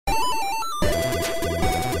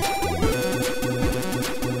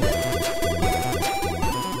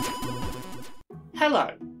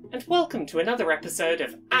welcome to another episode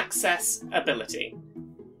of Accessibility.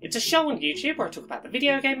 It's a show on YouTube where I talk about the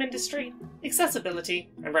video game industry, accessibility,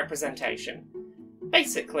 and representation.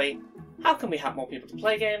 Basically, how can we help more people to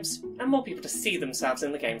play games, and more people to see themselves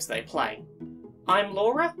in the games they play? I'm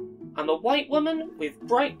Laura. I'm a white woman with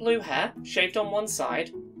bright blue hair, shaved on one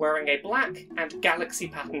side, wearing a black and galaxy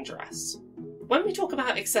pattern dress. When we talk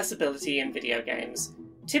about accessibility in video games,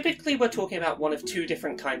 typically we're talking about one of two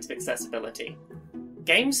different kinds of accessibility.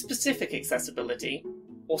 Game-specific accessibility,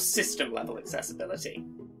 or system-level accessibility.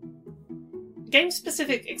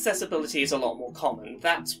 Game-specific accessibility is a lot more common.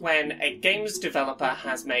 That's when a game's developer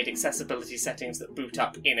has made accessibility settings that boot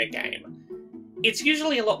up in a game. It's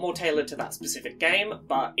usually a lot more tailored to that specific game,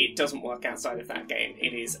 but it doesn't work outside of that game.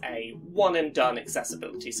 It is a one-and-done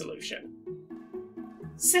accessibility solution.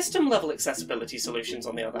 System-level accessibility solutions,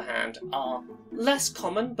 on the other hand, are less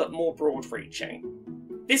common but more broad-reaching.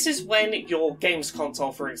 This is when your games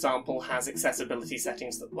console, for example, has accessibility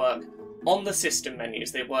settings that work on the system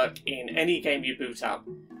menus. They work in any game you boot up.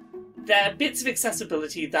 They're bits of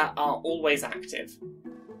accessibility that are always active.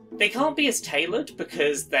 They can't be as tailored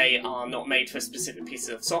because they are not made for specific pieces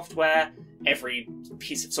of software. Every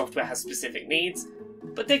piece of software has specific needs,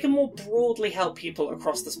 but they can more broadly help people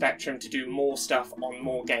across the spectrum to do more stuff on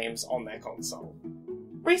more games on their console.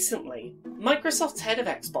 Recently, Microsoft's head of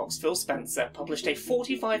Xbox, Phil Spencer, published a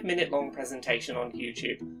 45-minute long presentation on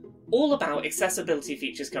YouTube all about accessibility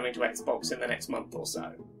features coming to Xbox in the next month or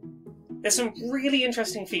so. There's some really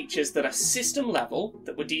interesting features that are system level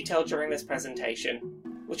that were detailed during this presentation,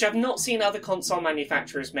 which I've not seen other console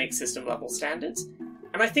manufacturers make system level standards,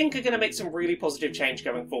 and I think are going to make some really positive change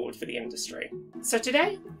going forward for the industry. So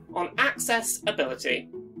today, on Accessibility,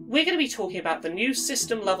 we're going to be talking about the new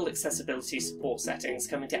system-level accessibility support settings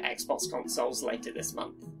coming to Xbox consoles later this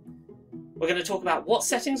month. We're going to talk about what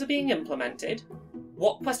settings are being implemented,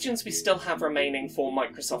 what questions we still have remaining for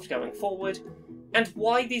Microsoft going forward, and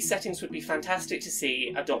why these settings would be fantastic to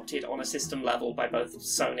see adopted on a system level by both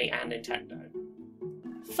Sony and Nintendo.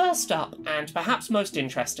 First up, and perhaps most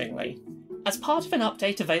interestingly, as part of an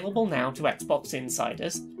update available now to Xbox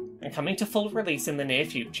insiders, and coming to full release in the near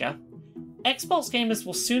future, Xbox gamers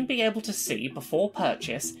will soon be able to see, before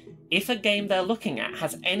purchase, if a game they're looking at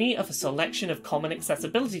has any of a selection of common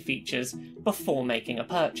accessibility features before making a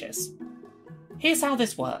purchase. Here's how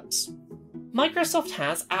this works. Microsoft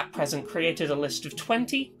has, at present, created a list of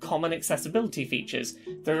 20 common accessibility features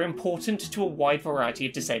that are important to a wide variety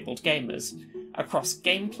of disabled gamers, across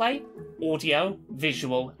gameplay, audio,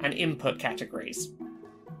 visual, and input categories.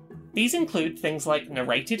 These include things like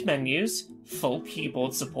narrated menus, full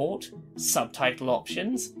keyboard support, subtitle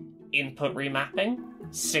options, input remapping,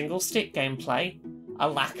 single-stick gameplay, a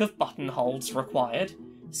lack of button holds required,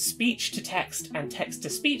 speech-to-text and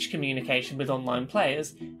text-to-speech communication with online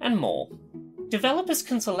players, and more. Developers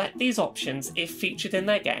can select these options if featured in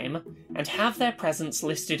their game, and have their presence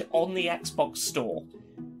listed on the Xbox Store,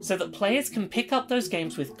 so that players can pick up those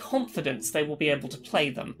games with confidence they will be able to play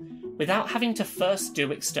them, without having to first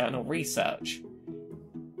do external research.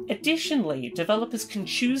 Additionally, developers can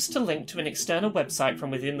choose to link to an external website from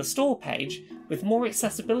within the store page with more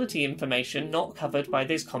accessibility information not covered by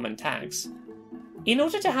these common tags. In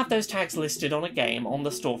order to have those tags listed on a game on the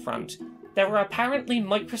storefront, there are apparently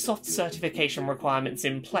Microsoft certification requirements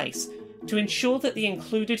in place to ensure that the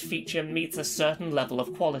included feature meets a certain level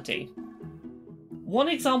of quality. One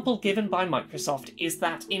example given by Microsoft is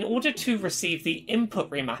that in order to receive the input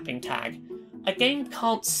remapping tag, a game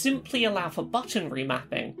can't simply allow for button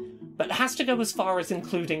remapping, but has to go as far as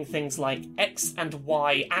including things like X and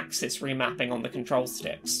Y axis remapping on the control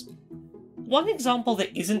sticks. One example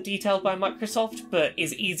that isn't detailed by Microsoft, but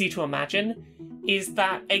is easy to imagine, is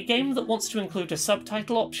that a game that wants to include a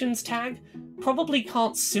subtitle options tag probably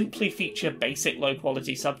can't simply feature basic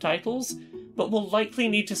low-quality subtitles, but will likely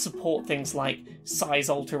need to support things like size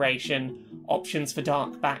alteration, options for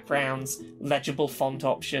dark backgrounds, legible font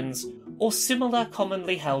options, or similar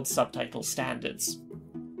commonly held subtitle standards.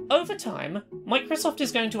 Over time, Microsoft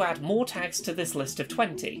is going to add more tags to this list of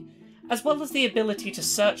 20, as well as the ability to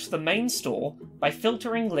search the main store by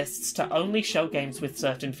filtering lists to only show games with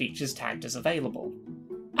certain features tagged as available.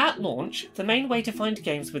 At launch, the main way to find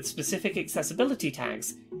games with specific accessibility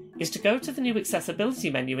tags is to go to the new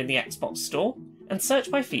accessibility menu in the Xbox Store and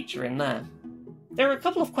search by feature in there. There are a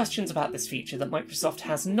couple of questions about this feature that Microsoft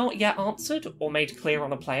has not yet answered or made clear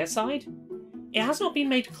on a player side. It has not been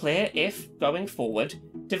made clear if, going forward,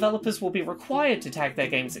 developers will be required to tag their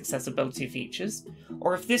game's accessibility features,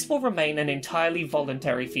 or if this will remain an entirely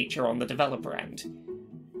voluntary feature on the developer end.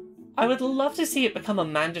 I would love to see it become a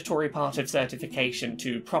mandatory part of certification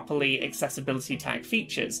to properly accessibility tag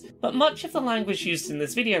features, but much of the language used in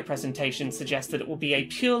this video presentation suggests that it will be a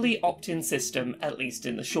purely opt-in system, at least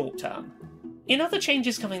in the short term. In other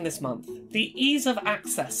changes coming this month, the Ease of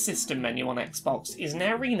Access system menu on Xbox is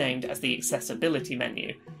now renamed as the Accessibility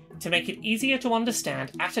menu, to make it easier to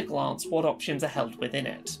understand at a glance what options are held within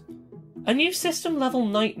it. A new system-level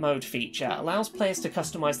night mode feature allows players to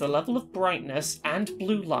customise the level of brightness and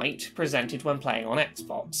blue light presented when playing on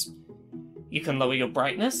Xbox. You can lower your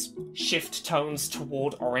brightness, shift tones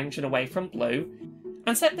toward orange and away from blue,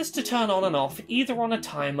 and set this to turn on and off either on a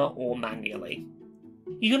timer or manually.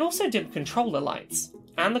 You can also dim controller lights,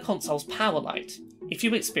 and the console's power light, if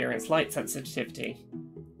you experience light sensitivity.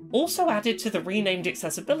 Also added to the renamed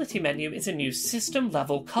accessibility menu is a new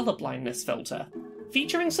system-level colourblindness filter.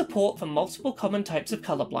 Featuring support for multiple common types of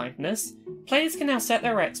colourblindness, players can now set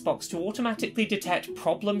their Xbox to automatically detect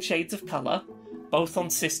problem shades of colour, both on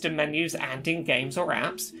system menus and in games or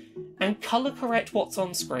apps, and colour correct what's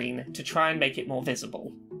on screen to try and make it more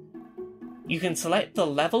visible. You can select the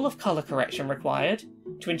level of colour correction required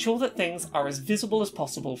to ensure that things are as visible as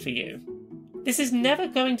possible for you. This is never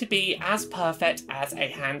going to be as perfect as a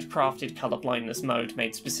handcrafted colourblindness mode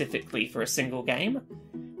made specifically for a single game,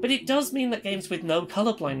 but it does mean that games with no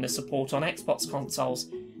colourblindness support on Xbox consoles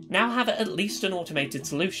now have at least an automated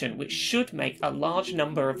solution which should make a large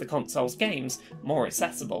number of the console's games more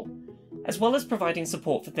accessible, as well as providing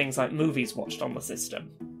support for things like movies watched on the system.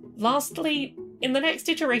 Lastly, in the next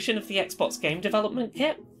iteration of the Xbox Game Development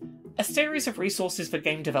Kit, a series of resources for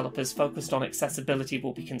game developers focused on accessibility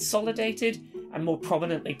will be consolidated and more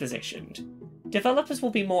prominently positioned. Developers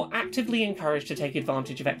will be more actively encouraged to take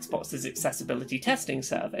advantage of Xbox's accessibility testing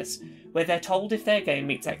service, where they're told if their game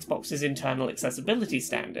meets Xbox's internal accessibility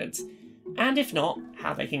standards, and if not,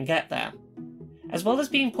 how they can get there, as well as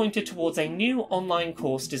being pointed towards a new online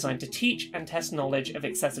course designed to teach and test knowledge of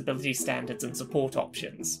accessibility standards and support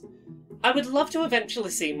options. I would love to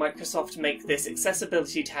eventually see Microsoft make this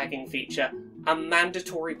accessibility tagging feature a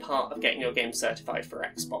mandatory part of getting your game certified for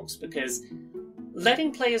Xbox, because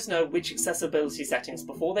letting players know which accessibility settings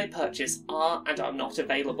before they purchase are and are not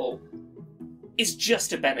available is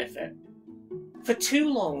just a benefit. For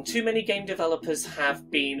too long, too many game developers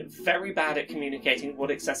have been very bad at communicating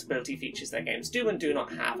what accessibility features their games do and do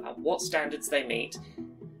not have, and what standards they meet.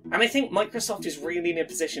 And I think Microsoft is really in a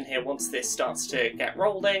position here, once this starts to get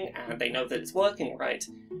rolling and they know that it's working right,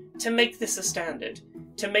 to make this a standard.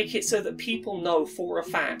 To make it so that people know for a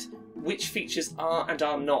fact which features are and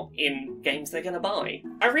are not in games they're going to buy.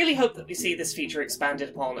 I really hope that we see this feature expanded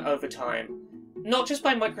upon over time, not just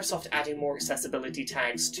by Microsoft adding more accessibility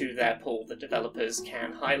tags to their pool that developers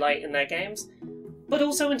can highlight in their games, but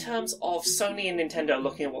also in terms of Sony and Nintendo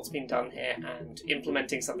looking at what's been done here and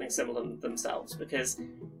implementing something similar themselves, because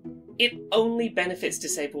it only benefits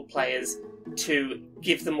disabled players to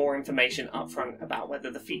give them more information upfront about whether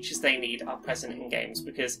the features they need are present in games,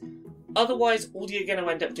 because otherwise all you're going to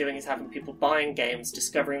end up doing is having people buying games,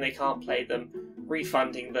 discovering they can't play them,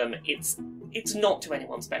 refunding them. It's not to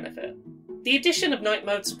anyone's benefit. The addition of night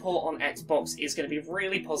mode support on Xbox is going to be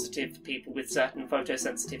really positive for people with certain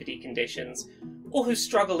photosensitivity conditions, or who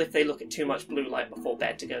struggle if they look at too much blue light before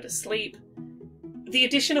bed to go to sleep. The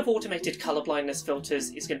addition of automated colourblindness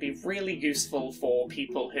filters is going to be really useful for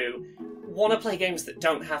people who want to play games that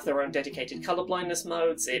don't have their own dedicated colourblindness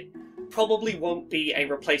modes. It probably won't be a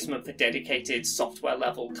replacement for dedicated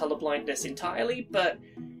software-level colourblindness entirely, but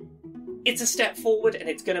it's a step forward and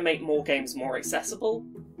it's going to make more games more accessible.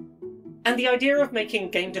 And the idea of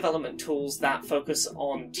making game development tools that focus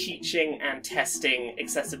on teaching and testing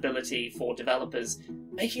accessibility for developers,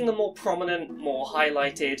 making them more prominent, more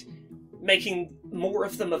highlighted, making more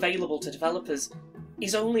of them available to developers,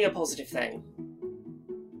 is only a positive thing.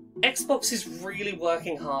 Xbox is really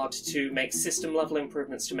working hard to make system-level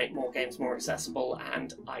improvements to make more games more accessible,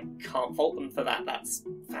 and I can't fault them for that. That's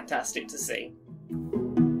fantastic to see.